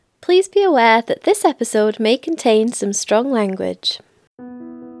Please be aware that this episode may contain some strong language.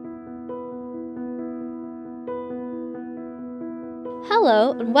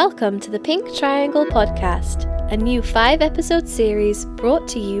 Hello and welcome to the Pink Triangle Podcast, a new 5-episode series brought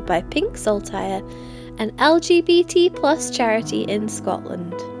to you by Pink Saltire, an LGBT plus charity in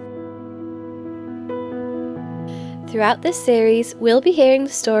Scotland. Throughout this series, we'll be hearing the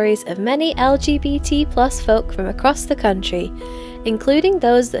stories of many LGBT plus folk from across the country, including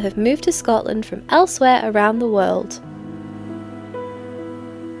those that have moved to Scotland from elsewhere around the world.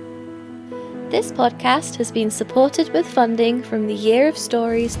 This podcast has been supported with funding from the Year of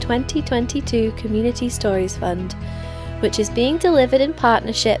Stories 2022 Community Stories Fund, which is being delivered in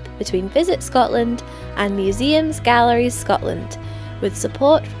partnership between Visit Scotland and Museums Galleries Scotland, with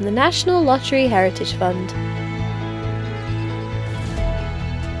support from the National Lottery Heritage Fund.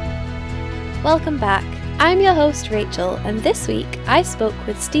 Welcome back. I'm your host Rachel, and this week I spoke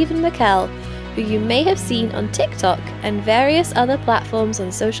with Stephen McKell, who you may have seen on TikTok and various other platforms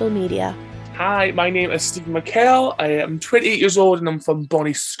on social media. Hi, my name is Stephen McKell. I am 28 years old and I'm from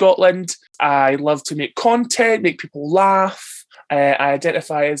Bonnie, Scotland. I love to make content, make people laugh. I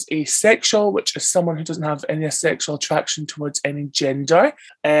identify as asexual, which is someone who doesn't have any sexual attraction towards any gender.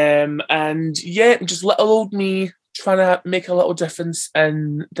 And yeah, just little old me trying to make a little difference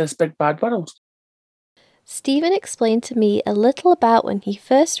in this big bad world. Stephen explained to me a little about when he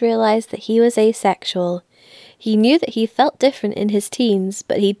first realised that he was asexual. He knew that he felt different in his teens,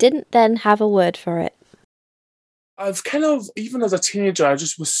 but he didn't then have a word for it. I've kind of, even as a teenager, I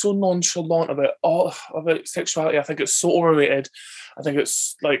just was so nonchalant about sexuality. I think it's so overrated. I think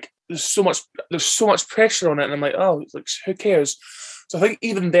it's like, there's so much pressure on it. And I'm like, like, who cares? So I think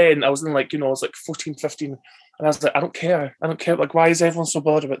even then I was in I was like 14, 15. And I was like, I don't care. Like, why is everyone so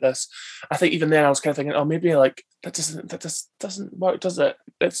bothered about this? I think even then I was kind of thinking, maybe like that doesn't work, does it?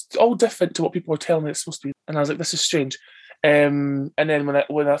 It's all different to what people are telling me it's supposed to be. And I was like, this is strange. And then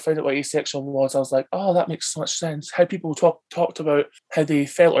when I found out what asexual was, I was like, that makes so much sense. How people talked about how they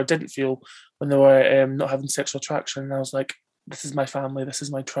felt or didn't feel when they were not having sexual attraction. And I was like, this is my family, this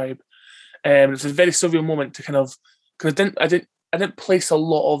is my tribe. It's a very surreal moment to kind of, because I didn't place a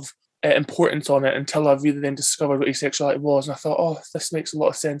lot of importance on it until I really then discovered what asexuality was, and I thought, this makes a lot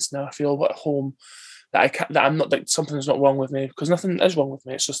of sense now. I feel at home that I'm not, like, something's not wrong with me, because nothing is wrong with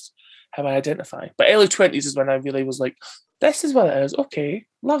me. It's just how I identify. But early 20s is when I really was like, this is what it is. Okay,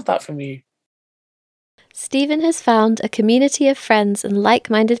 love that for me. Stephen has found a community of friends and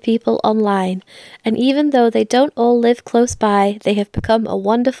like-minded people online, and even though they don't all live close by, they have become a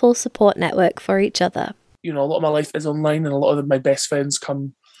wonderful support network for each other. A lot of my life is online, and a lot of my best friends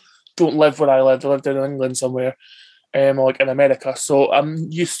don't live where I live. They live down in England somewhere, or like in America. So I'm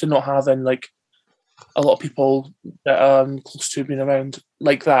used to not having like a lot of people that are close to being around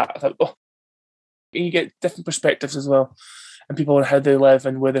like that. I thought, and you get different perspectives as well, and people and how they live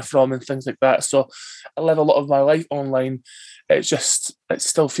and where they're from and things like that. So I live a lot of my life online. It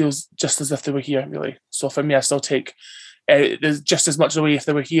still feels just as if they were here, really. So for me, I still take there's just as much away if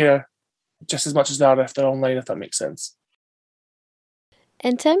they were here, just as much as they are if they're online, if that makes sense.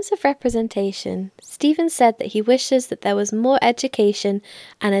 In terms of representation, Stephen said that he wishes that there was more education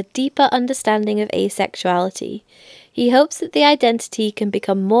and a deeper understanding of asexuality. He hopes that the identity can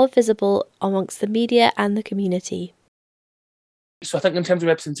become more visible amongst the media and the community. So I think in terms of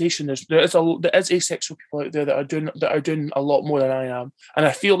representation, there is asexual people out there that are doing a lot more than I am, and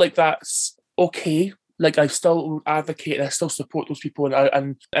I feel like that's okay. Like, I still advocate and I still support those people,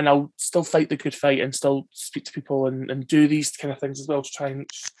 and I'll still fight the good fight and still speak to people and do these kind of things as well to try and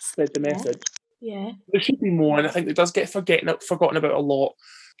spread the message. Yeah. There should be more, and I think it does get forgotten about a lot.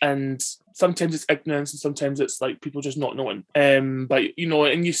 And sometimes it's ignorance, and sometimes it's like people just not knowing. But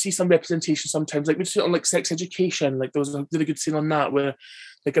and you see some representation sometimes, like we see it on like sex education. Like there was a really good scene on that where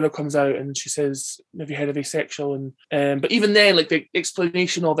the girl comes out and she says, "Have you heard of asexual?" And but even then, like the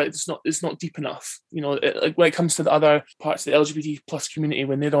explanation of it, it's not deep enough. Like when it comes to the other parts of the LGBT plus community,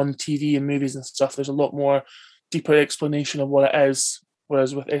 when they're on TV and movies and stuff, there's a lot more deeper explanation of what it is.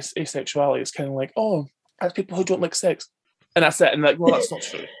 Whereas with asexuality, it's kind of like, that's people who don't like sex. And that's it. And like, well, that's not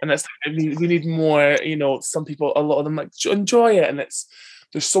true. And that's we need more. Some people, a lot of them like enjoy it, and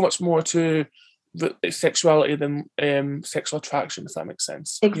there's so much more to the sexuality than sexual attraction, if that makes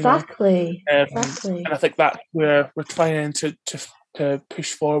sense. Exactly. Exactly. And I think that's where we're trying to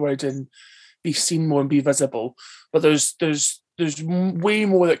push forward and be seen more and be visible. But there's way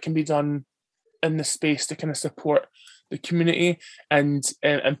more that can be done in the space to kind of support the community and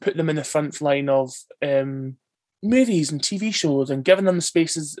put them in the front line of movies and TV shows, and giving them the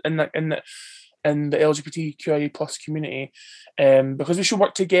spaces in in the LGBTQIA plus community, because we should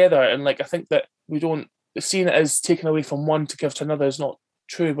work together. And like, I think that we don't, seeing it as taken away from one to give to another is not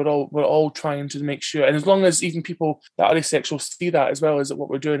true. We're all trying to make sure, and as long as even people that are asexual see that as well, as that what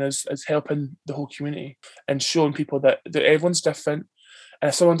we're doing is helping the whole community and showing people that everyone's different. And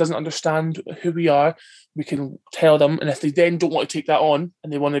if someone doesn't understand who we are, we can tell them. And if they then don't want to take that on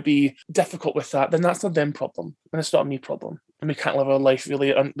and they want to be difficult with that, then that's not them problem, and it's not a me problem. And we can't live our life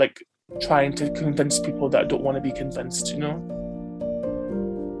really like trying to convince people that don't want to be convinced, you know.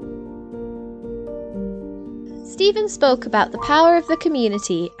 Stephen spoke about the power of the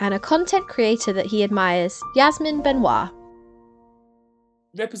community and a content creator that he admires, Yasmin Benoit.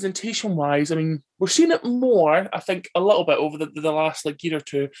 Representation-wise, I mean, we're seeing it more, I think, a little bit over the last like year or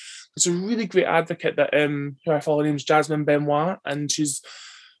two. There's a really great advocate that who I follow, her name's Yasmin Benoit, and she's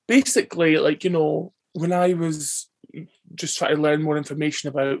basically like, you know, when I was just trying to learn more information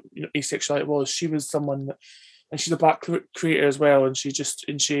about, you know, asexuality, she was someone that, and she's a Black creator as well, and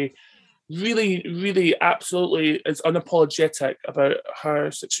she really, really absolutely is unapologetic about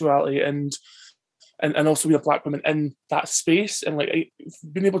her sexuality and also being a Black woman in that space. And like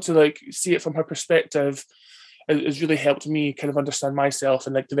being able to like see it from her perspective has really helped me kind of understand myself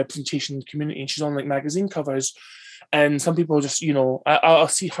and like the representation community. And she's on like magazine covers, and some people just, you know, I'll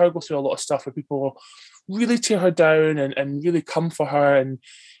see her go through a lot of stuff where people really tear her down and really come for her, and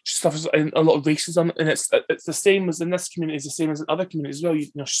she suffers a lot of racism, and it's the same as in this community, it's the same as in other communities as well. You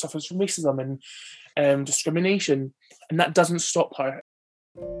know, she suffers from racism and discrimination, and that doesn't stop her.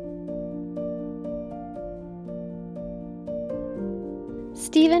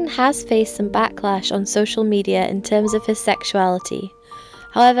 Stephen has faced some backlash on social media in terms of his sexuality.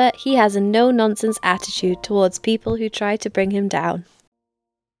 However, he has a no-nonsense attitude towards people who try to bring him down.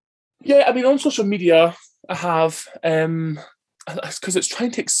 Yeah, I mean, on social media, I have, because it's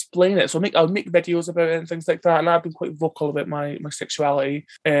trying to explain it. So I'll make videos about it and things like that. And I've been quite vocal about my sexuality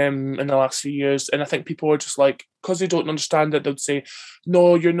in the last few years. And I think people are just like, because they don't understand it, they'd say,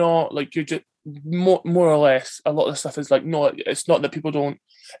 no, you're not, like, you're just, more or less, a lot of the stuff is like, no, it's not that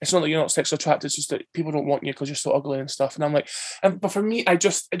it's not that you're not sexually attracted, it's just that people don't want you because you're so ugly and stuff. And I'm like, but for me, I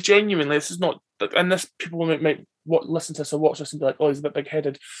just genuinely, this is not, and this people might listen to this or watch this and be like, oh, he's a bit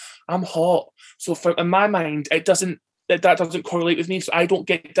big-headed. I'm hot. So in my mind, that doesn't correlate with me. So I don't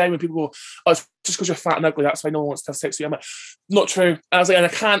get down when people go, oh, it's just because you're fat and ugly, that's why no one wants to have sex with you. I'm like, not true. And I was like,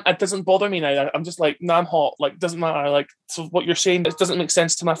 and it doesn't bother me now. I'm just like, no, I'm hot. Like, doesn't matter. Like, so what you're saying, it doesn't make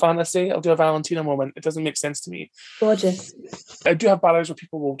sense to my fantasy. I'll do a Valentina moment. It doesn't make sense to me. Gorgeous. I do have barriers where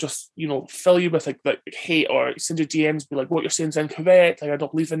people will just, you know, fill you with like hate or send you DMs, be like, what you're saying is incorrect. Like, I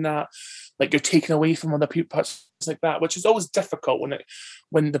don't believe in that. Like, you're taken away from other people, parts like that, which is always difficult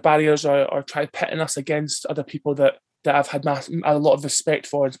when the barriers are trying pitting us against other people that I've had a lot of respect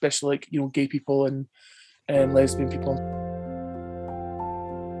for, especially like, you know, gay people and lesbian people.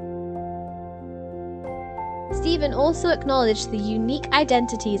 Stephen also acknowledged the unique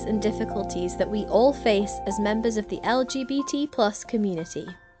identities and difficulties that we all face as members of the LGBT+ community.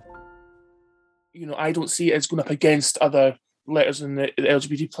 You know, I don't see it as going up against other letters in the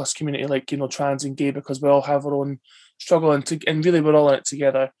LGBT+ community, like, you know, trans and gay, because we all have our own struggle and really we're all in it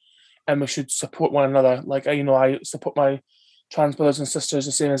together. And we should support one another. Like, you know, I support my trans brothers and sisters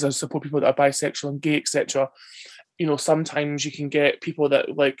the same as I support people that are bisexual and gay, etc. You know, sometimes you can get people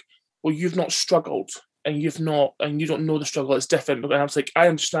that like, well, you've not struggled and you don't know the struggle. It's different. And I was like, I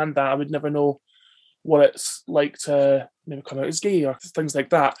understand that. I would never know what it's like to maybe come out as gay or things like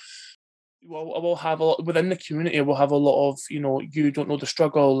that. Well, we'll have a lot within the community. We'll have a lot of, you know, you don't know the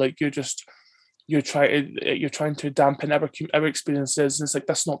struggle. Like, you're trying to dampen our experiences, and it's like,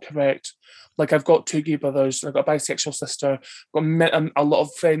 that's not correct. Like, I've got 2 gay brothers, I've got a bisexual sister, I've got a lot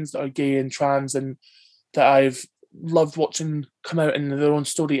of friends that are gay and trans, and that I've loved watching come out in their own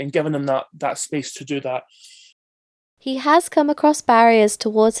story and giving them that space to do that. He has come across barriers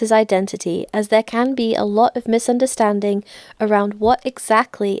towards his identity, as there can be a lot of misunderstanding around what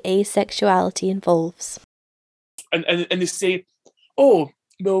exactly asexuality involves. And they say, oh,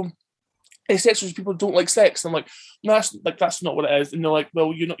 well, asexual people don't like sex. And I'm like, no, that's not what it is. And they're like,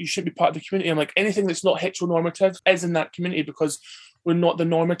 well, you shouldn't be part of the community. I'm like, anything that's not heteronormative is in that community because we're not the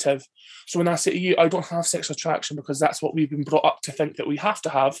normative. So when I say to you, I don't have sexual attraction because that's what we've been brought up to think that we have to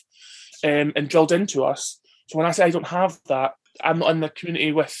have, and drilled into us. So when I say I don't have that, I'm not in the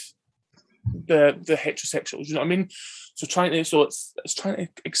community with the heterosexuals. You know what I mean? So it's trying to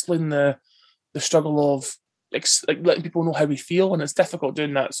explain the struggle of like letting people know how we feel, and it's difficult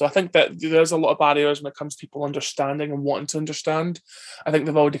doing that. So I think that there's a lot of barriers when it comes to people understanding and wanting to understand. I think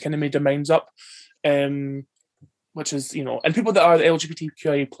they've already kind of made their minds up, which is, you know, and people that are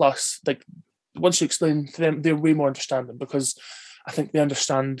LGBTQIA plus, like, once you explain to them, they're way more understanding, because I think they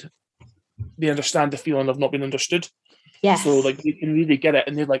understand the feeling of not being understood. Yes. So like they can really get it,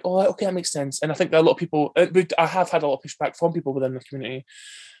 and they're like, oh, okay, that makes sense. And I think that a lot of people, I have had a lot of pushback from people within the community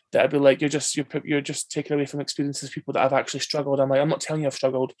that I'd be like, you're just taking away from experiences of people that have actually struggled. I'm like, I'm not telling you I've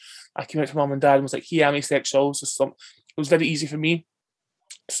struggled. I came out to mum and dad and was like, hey, I'm asexual. So it was very easy for me.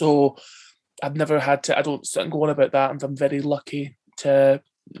 So I've never had to, I don't sit and go on about that. And I'm very lucky to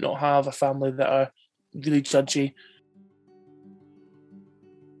not have a family that are really judgy.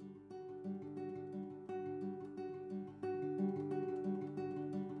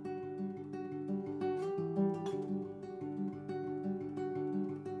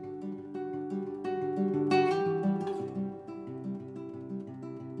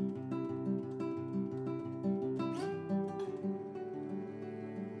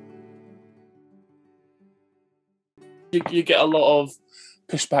 You get a lot of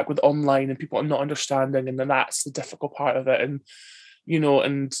pushback with online and people not understanding, and then that's the difficult part of it. And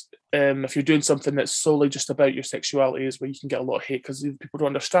if you're doing something that's solely just about your sexuality, is where you can get a lot of hate, because people don't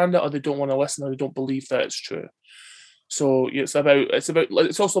understand it, or they don't want to listen, or they don't believe that it's true. So it's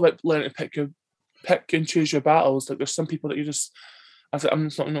also about learning to pick and choose your battles. Like there's some people that you just, I'm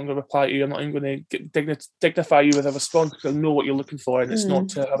just not going to reply to you. I'm not even going to dignify you with a response, because I know what you're looking for, and it's not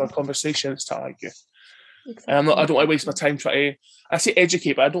to have a conversation, it's to argue. Exactly. I don't want to waste my time trying to. I say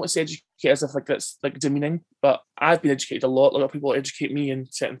educate, but I don't want to say educate as if like that's like demeaning. But I've been educated a lot. A lot of people educate me in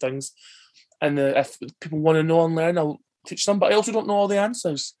certain things, and if people want to know and learn, I'll teach them. But I also don't know all the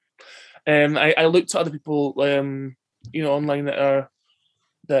answers. I looked at other people, online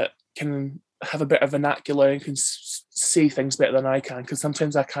that can have a bit of vernacular and can say things better than I can, because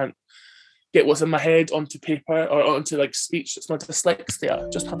sometimes I can't get what's in my head onto paper or onto like speech. It's my dyslexia.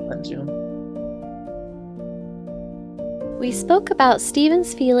 It just happens, We spoke about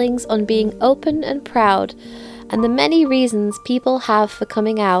Stephen's feelings on being open and proud, and the many reasons people have for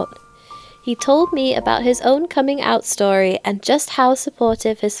coming out. He told me about his own coming out story and just how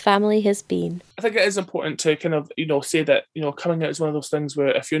supportive his family has been. I think it is important to kind of, say that, coming out is one of those things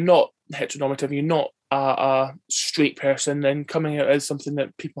where if you're not heteronormative, you're not a straight person, then coming out is something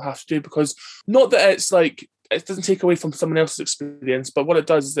that people have to do, because not that it's like, it doesn't take away from someone else's experience, but what it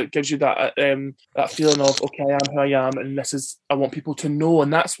does is it gives you that feeling of, okay, I am who I am, and I want people to know.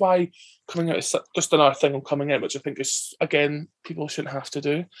 And that's why coming out is just another thing of coming out, which I think is, again, people shouldn't have to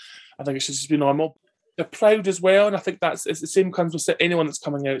do. I think it should just be normal. They're proud as well, and I think it's the same comes with anyone that's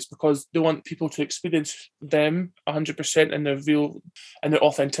coming out. It's because they want people to experience them 100% in their real and their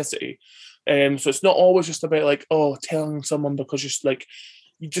authenticity. So it's not always just about like, telling someone because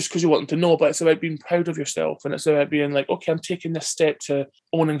you want them to know, but it's about being proud of yourself, and it's about being like, okay, I'm taking this step to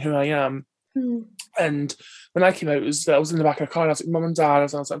owning who I am. And when I came out, I was in the back of a car, and I was like, Mum and Dad, I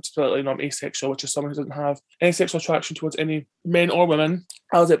was absolutely not asexual, which is someone who doesn't have any sexual attraction towards any men or women.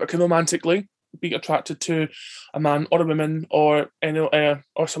 I was like, romantically being attracted to a man or a woman, or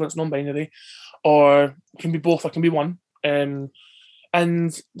or someone that's non-binary, or can be both, or can be one. And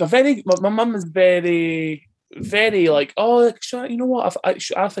my mum is very, very like, you know what?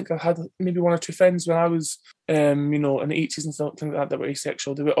 I think I've had maybe one or two friends when I was, in the 80s and something like that were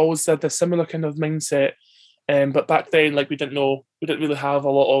asexual. They were always had this similar kind of mindset. But back then, like we didn't really have a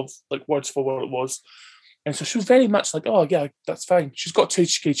lot of like words for what it was. And so she was very much like, oh yeah, that's fine. She's got 2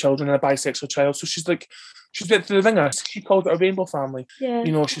 gay children and a bisexual child. So she's been through the ringer. She called it a rainbow family.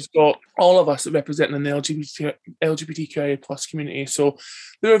 Yeah. She's got all of us representing the LGBTQIA plus community. So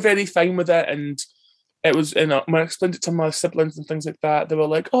they were very fine with it. And it was, when I explained it to my siblings and things like that, they were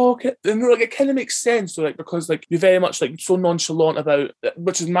like, oh, okay. And they were like, it kind of makes sense. So because you're very much so nonchalant about,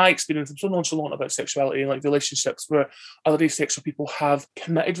 which is my experience, I'm so nonchalant about sexuality and relationships, where other asexual people have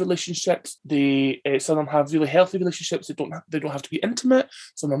committed relationships. Some of them have really healthy relationships. They don't have to be intimate.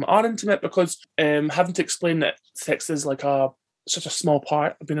 Some of them are intimate, because having to explain that sex is such a small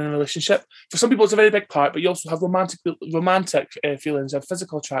part of being in a relationship. For some people, it's a very big part, but you also have romantic feelings. You have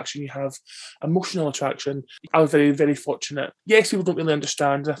physical attraction. You have emotional attraction. I was very, very fortunate. Yes, people don't really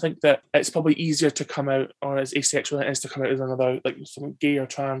understand. I think that it's probably easier to come out or as asexual than it is to come out as another, like someone gay or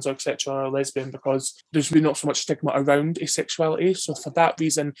trans or etc. or lesbian, because there's really not so much stigma around asexuality. So for that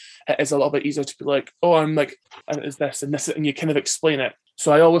reason, it is a little bit easier to be like, oh, I'm like, and it's this and this, and you kind of explain it.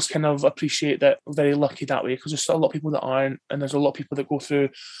 So I always kind of appreciate that, very lucky that way, because there's still a lot of people that aren't, and there's a lot of people that go through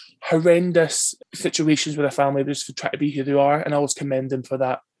horrendous situations with their family just to try to be who they are, and I always commend them for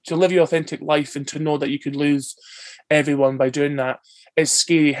that. To live your authentic life and to know that you could lose everyone by doing that is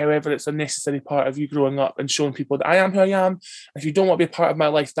scary. However, it's a necessary part of you growing up and showing people that I am who I am. If you don't want to be a part of my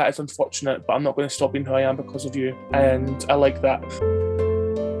life, that is unfortunate, but I'm not going to stop being who I am because of you, and I like that.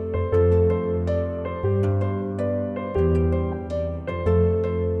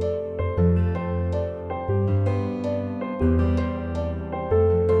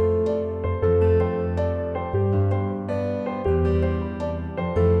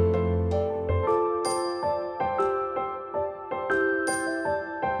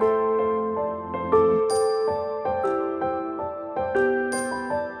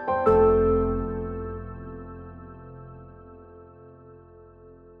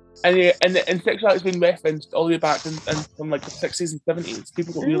 And sexuality has been referenced all the way back in from like the 60s and 70s.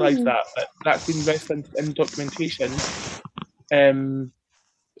 People don't realise that, but that's been referenced in documentation.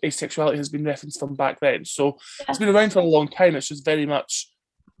 Asexuality has been referenced from back then. So it's been around for a long time. It's just very much,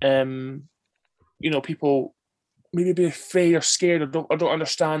 people maybe be afraid or scared or don't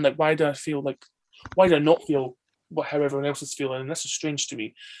understand, like, why do I not feel how everyone else is feeling? And this is strange to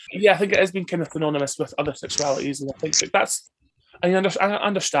me. Yeah, I think it has been kind of synonymous with other sexualities, and I think I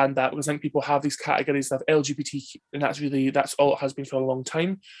understand that, because I think people have these categories of LGBT, and that's all it has been for a long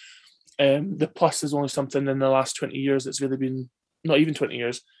time. The plus is only something in the last 20 years that's really been, not even 20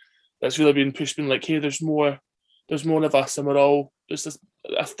 years, that's really been pushed, been like, hey, there's more of us, and we're all, there's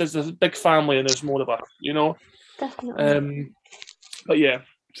a big family, and there's more of us, Definitely. But yeah,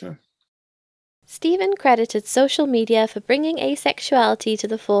 sure. Stephen credited social media for bringing asexuality to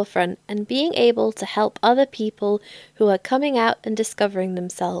the forefront and being able to help other people who are coming out and discovering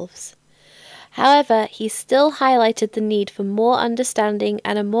themselves. However, he still highlighted the need for more understanding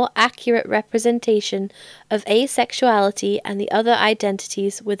and a more accurate representation of asexuality and the other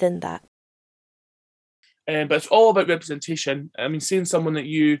identities within that. But it's all about representation. I mean, seeing someone that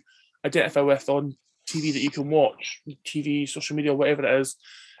you identify with on TV that you can watch, TV, social media, whatever it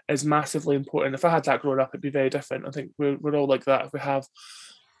is massively important. If I had that growing up, it'd be very different. I think we're all like that.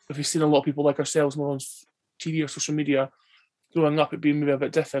 If we've seen a lot of people like ourselves more on TV or social media growing up, it'd be maybe a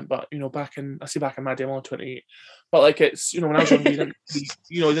bit different. But back in my day, I'm only 28. But like, it's when I was young,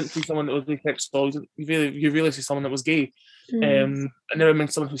 you didn't see someone that was asexual. You really see someone that was gay. I never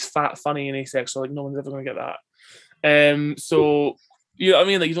meant someone who's fat, funny, and asexual. Like, no one's ever going to get that. So you know what I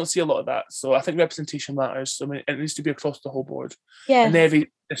mean? Like, you don't see a lot of that. So I think representation matters. I mean, it needs to be across the whole board. Yeah. In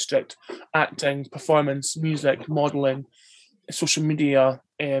every district, acting, performance, music, modelling, social media,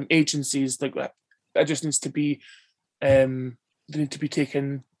 agencies, like that. It just needs to be, they need to be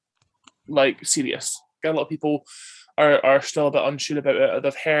taken like serious. A lot of people are still a bit unsure about it.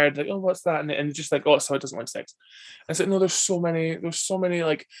 They've heard like, oh, what's that? And just like, oh, it's how it doesn't like sex. And it's like, no, there's so many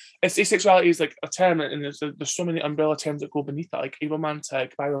like, it's asexuality is like a term, and there's so many umbrella terms that go beneath that, like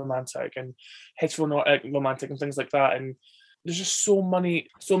aromantic, biromantic, and heteronormatic, and things like that. And there's just so many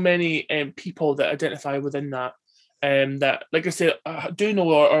people that identify within that. That, like I said, do know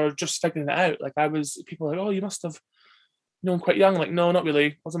or just figuring it out. Like, people are like, oh, you must have known quite young. Like, no, not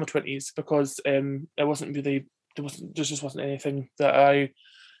really. I was in my 20s, because it wasn't really, there just wasn't anything that I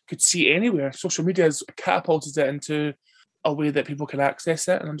could see anywhere. Social media has catapulted it into a way that people can access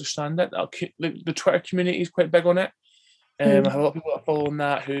it and understand it. The Twitter community is quite big on it. I have a lot of people that follow on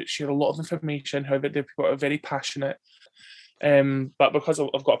that who share a lot of information. However, they're people are very passionate. But because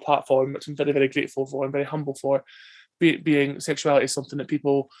I've got a platform, which I'm very, very grateful for and very humble for, being sexuality is something that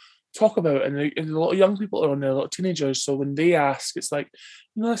people talk about, and a lot of young people are on there, a lot of teenagers. So when they ask, it's like,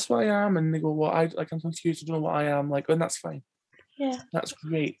 that's what I am, and they go, well, I'm confused, I don't know what I am. Like, and that's fine. Yeah, that's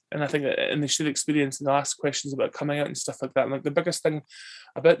great. And I think and they should experience and ask questions about coming out and stuff like that. And like, the biggest thing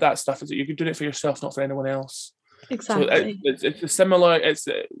about that stuff is that you're doing it for yourself, not for anyone else. exactly. So it's similar.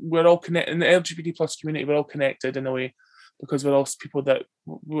 We're all connected in the LGBT plus community. We're all connected in a way, because we're all people that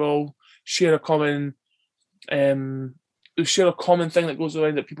we all share a common thing that goes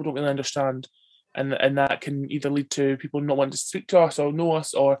around that people don't really understand, and that can either lead to people not wanting to speak to us or know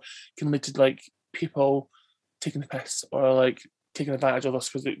us, or can lead to like people taking the piss or like taking advantage of us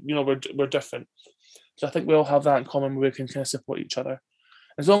because we're different. So I think we all have that in common, where we can kind of support each other,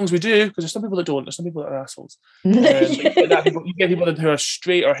 as long as we do, because there's some people that don't. There's some people that are assholes. You get people who are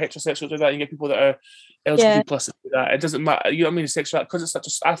straight or heterosexual do that. You get people that are LGBT plus do that. It doesn't matter. You know what I mean? Sexuality, because it's such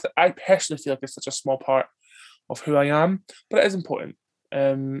I personally feel like it's such a small part of who I am, but it is important.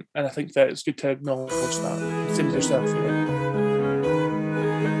 And I think that it's good to acknowledge that. Same as yourself,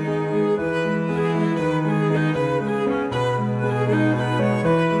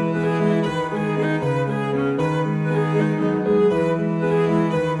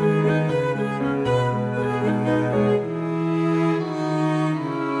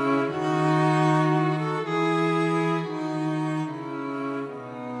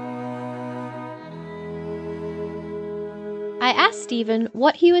 I asked Stephen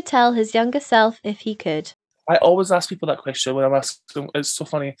what he would tell his younger self if he could. I always ask people that question when I'm asking. It's so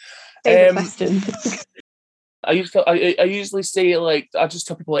funny. Favorite question. I usually say, like, I just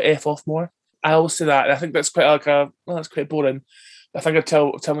tell people to F off more. I always say that. And I think that's quite that's quite boring. I think I'd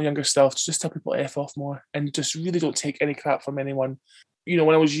tell my younger self to just tell people to F off more and just really don't take any crap from anyone.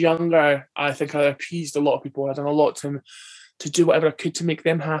 When I was younger, I think I appeased a lot of people. I'd done a lot to do whatever I could to make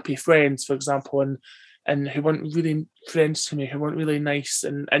them happy, friends, for example, and who weren't really friends to me, who weren't really nice,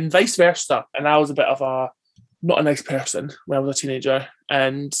 and vice versa. And I was a bit of not a nice person when I was a teenager,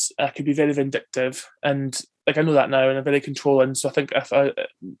 and I could be very vindictive, and like I know that now, and I'm very controlling. So I think if I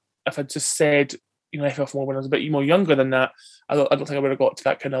just said, F off more when I was a bit more younger than that, I don't think I would have got to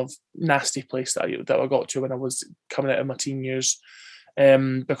that kind of nasty place that I got to when I was coming out of my teen years.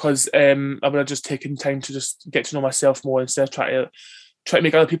 Because I would have just taken time to just get to know myself more instead of try to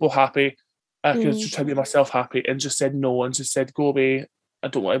make other people happy. I could just try to make myself happy and just said no and just said, go away. I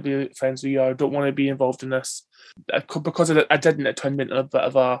don't want to be friends with you. I don't want to be involved in this. Because I didn't, it turned me into a bit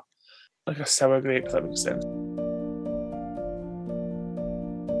of a sour grape, if that makes sense.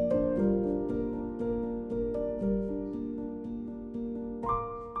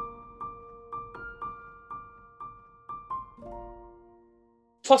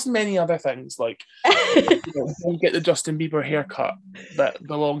 Plus many other things, like don't get the Justin Bieber haircut,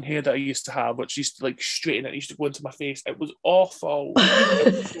 the long hair that I used to have, which used to like straighten it, used to go into my face. It was awful.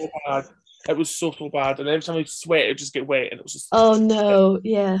 It was so bad. It was so bad. And every time I sweat, it would just get wet, and it was just. Oh no!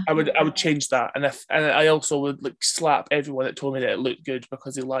 Yeah. I would change that, and I also would like slap everyone that told me that it looked good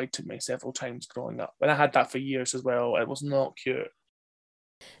because they lied to me several times growing up. And I had that for years as well. It was not cute.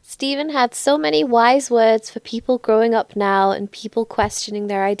 Stephen had so many wise words for people growing up now and people questioning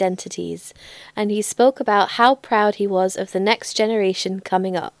their identities, and he spoke about how proud he was of the next generation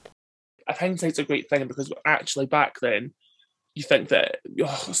coming up. I think hindsight's a great thing because actually back then, you think that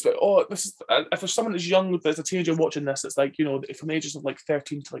this is if there's someone that's young, there's a teenager watching this, it's like, from the ages of like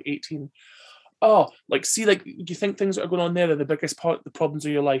 13 to like 18. You think things that are going on there are the biggest part of the problems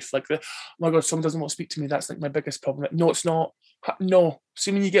of your life. Like, oh my God, someone doesn't want to speak to me. That's like my biggest problem. No, it's not. No.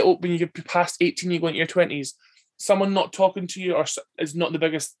 See, when you get past 18, you go into your 20s, someone not talking to you is not the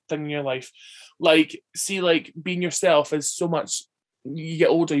biggest thing in your life. Like, see, like being yourself is so much. You get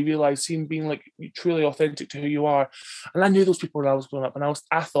older, you realise being like truly authentic to who you are. And I knew those people when I was growing up, and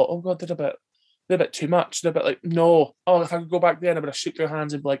I thought, oh God, they're a bit too much. They're a bit like, no. Oh, if I could go back then, I would have shook their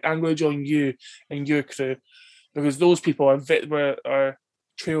hands and be like, I'm going to join you and your crew, because those people are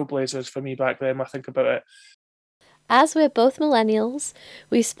trailblazers for me back then. When I think about it. As we're both millennials,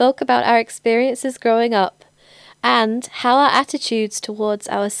 we spoke about our experiences growing up and how our attitudes towards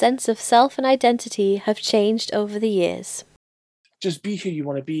our sense of self and identity have changed over the years. Just be who you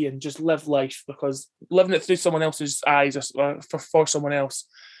want to be and just live life, because living it through someone else's eyes or for someone else,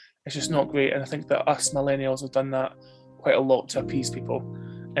 it's just not great. And I think that us millennials have done that quite a lot to appease people.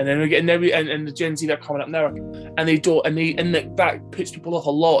 And then and the Gen Z that are coming up now, and that puts people off a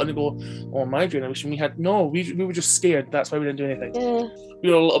lot, and they go, oh, my generation, we were just scared. That's why we didn't do anything. Yeah. We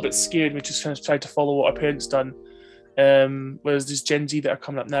were a little bit scared. We just kind of tried to follow what our parents done. Whereas this Gen Z that are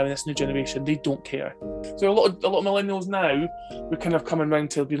coming up now in this new generation, they don't care. So a lot of millennials now, we're kind of coming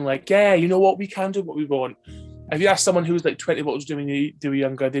around to being like, yeah, you know what, we can do what we want. If you ask someone who was like 20 what was doing when they were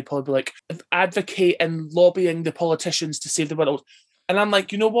younger, they'd probably be like, advocate and lobbying the politicians to save the world. And I'm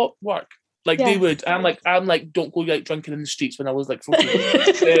like, you know what, work. Like, yeah. They would. I'm like, don't go like drinking in the streets when I was like 14.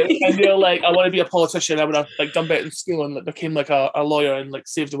 And they're like, I want to be a politician. I would have like done better in school and like, became like a lawyer and like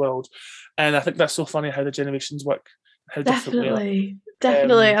saved the world. And I think that's so funny how the generations work. How definitely.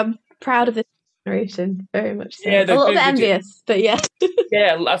 I'm proud of this generation, very much so. Yeah, a little bit envious, but yeah.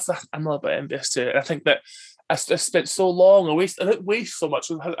 Yeah, I'm a little bit envious too. I think that I spent so long. I didn't waste so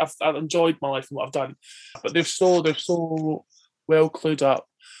much. I've enjoyed my life and what I've done, but they're so well clued up.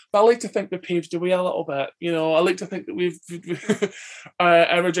 But I like to think we paved the way a little bit. I like to think that we've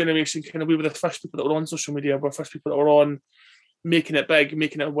our generation we were the first people that were on social media. We're the first people that were on making it big,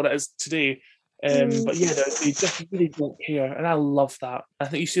 making it what it is today. But yeah, they just really don't care, and I love that. I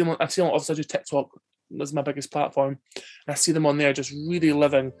think you see them. I see them obviously. TikTok was my biggest platform, and I see them on there just really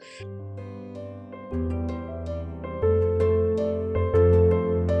living.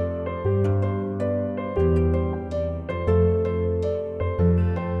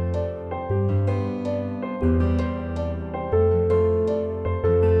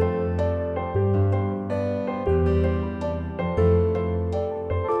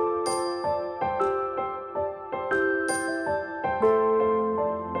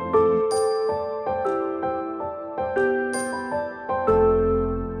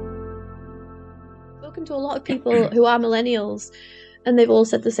 To a lot of people who are millennials, and they've all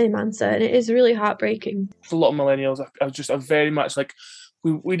said the same answer, and it is really heartbreaking. A lot of millennials are very much like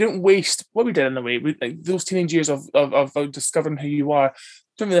we didn't waste what we did in a way. Those teenage years of discovering who you are,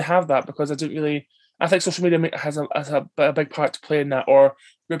 don't really have that, because I think social media has a big part to play in that, or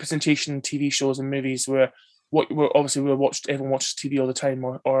representation in TV shows and movies where everyone watches TV all the time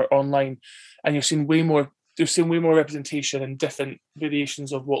or online, and you're seeing way more representation and different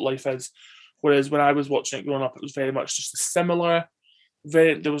variations of what life is. Whereas when I was watching it growing up, it was very much just similar.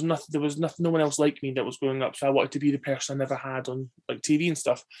 there was nothing, no one else like me that was growing up. So I wanted to be the person I never had on like TV and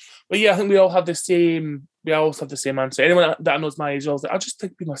stuff. But yeah, I think we always have the same answer. Anyone that knows my age, I was like, I just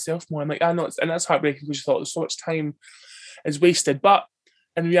think be myself more. I'm like, I know, and that's heartbreaking because you thought there's so much time is wasted. But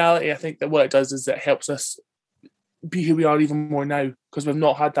in reality, I think that what it does is it helps us be who we are even more now, because we've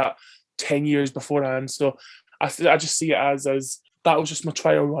not had that 10 years beforehand. So I just see it as that was just my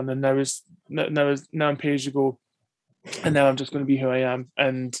trial run, and now I'm pay as you go. And now I'm just going to be who I am.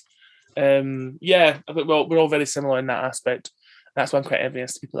 And yeah, I think we're all very similar in that aspect. That's why I'm quite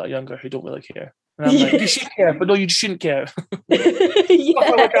envious to people that are younger who don't really care. And I'm like, you should care, but no, you shouldn't care.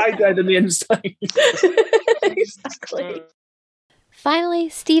 Like I did in the inside. Exactly. Finally,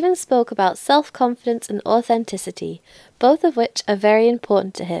 Stephen spoke about self-confidence and authenticity, both of which are very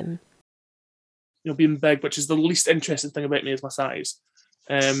important to him. Being big, which is the least interesting thing about me, is my size.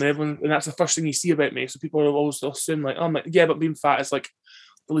 And that's the first thing you see about me. So people are always assume like, oh, I'm like, yeah, but being fat is like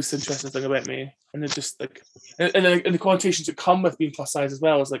the least interesting thing about me. And they're just like, and the connotations that come with being plus size as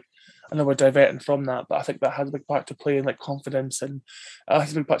well is like, I know we're diverting from that, but I think that has a big part to play in like confidence, and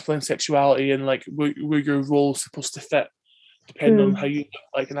has a big part to play in sexuality, and like where your role's supposed to fit, depending on how you look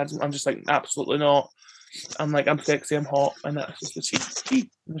like. And I'm just like, absolutely not. I'm like, I'm sexy, I'm hot, and that's just the cheap.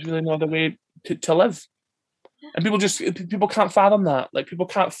 There's really no other way to live. And people can't fathom that. Like, people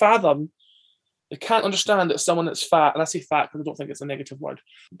can't fathom, they can't understand that someone that's fat, and I say fat because I don't think it's a negative word,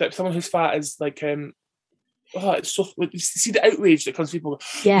 that someone who's fat is like, it's so, you see the outrage that comes to people.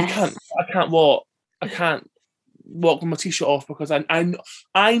 Yes. I can't walk with my t-shirt off because I know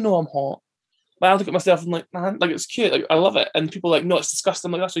I'm hot. But I look at myself and like, man, like, it's cute, like, I love it. And people are like, no, it's disgusting.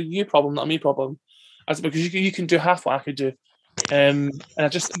 I'm like, that's a you problem, not a me problem. I said, because you can do half what I could do. And I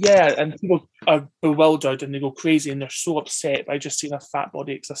just, and people are bewildered and they go crazy and they're so upset by just seeing a fat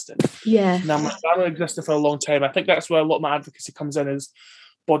body existing. Yeah. Now, my family existed for a long time. I think that's where a lot of my advocacy comes in, is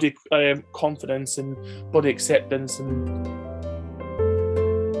body confidence and body acceptance. And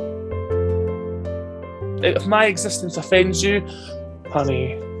if my existence offends you,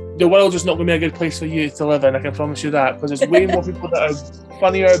 honey, the world is not going to be a good place for you to live in. I can promise you that, because there's way more people that are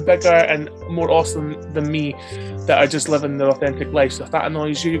funnier, bigger, and more awesome than me that are just living their authentic life. So if that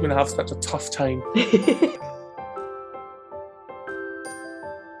annoys you, you're going to have such a tough time.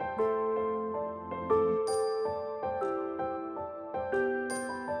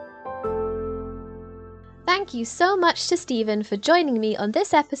 Thank you so much to Stephen for joining me on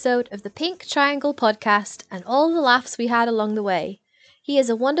this episode of the Pink Triangle podcast and all the laughs we had along the way. He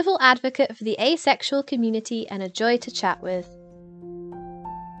is a wonderful advocate for the asexual community and a joy to chat with.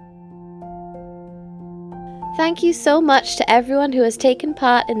 Thank you so much to everyone who has taken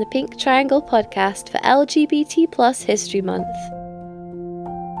part in the Pink Triangle podcast for LGBT+ History Month.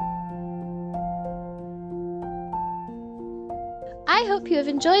 I hope you have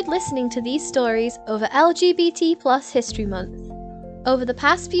enjoyed listening to these stories over LGBT+ History Month. Over the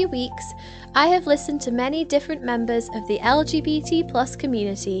past few weeks, I have listened to many different members of the LGBT+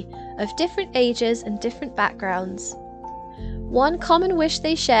 community of different ages and different backgrounds. One common wish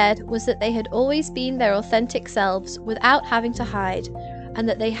they shared was that they had always been their authentic selves without having to hide, and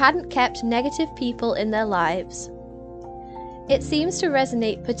that they hadn't kept negative people in their lives. It seems to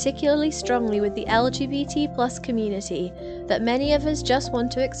resonate particularly strongly with the LGBT+ community that many of us just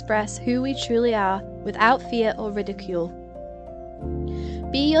want to express who we truly are without fear or ridicule.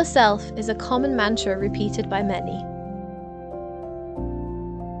 Be yourself is a common mantra repeated by many.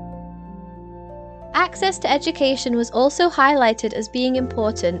 Access to education was also highlighted as being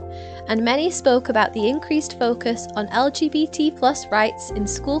important, and many spoke about the increased focus on LGBT+ rights in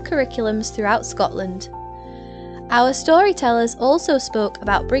school curriculums throughout Scotland. Our storytellers also spoke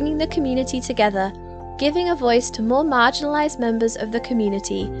about bringing the community together, giving a voice to more marginalised members of the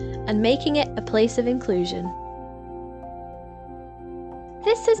community, and making it a place of inclusion.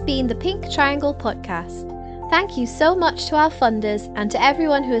 This has been the Pink Triangle podcast. Thank you so much to our funders and to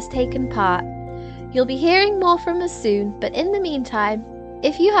everyone who has taken part. You'll be hearing more from us soon, but in the meantime,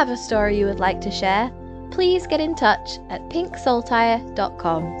 if you have a story you would like to share, please get in touch at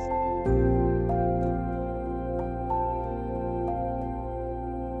pinksaltire.com.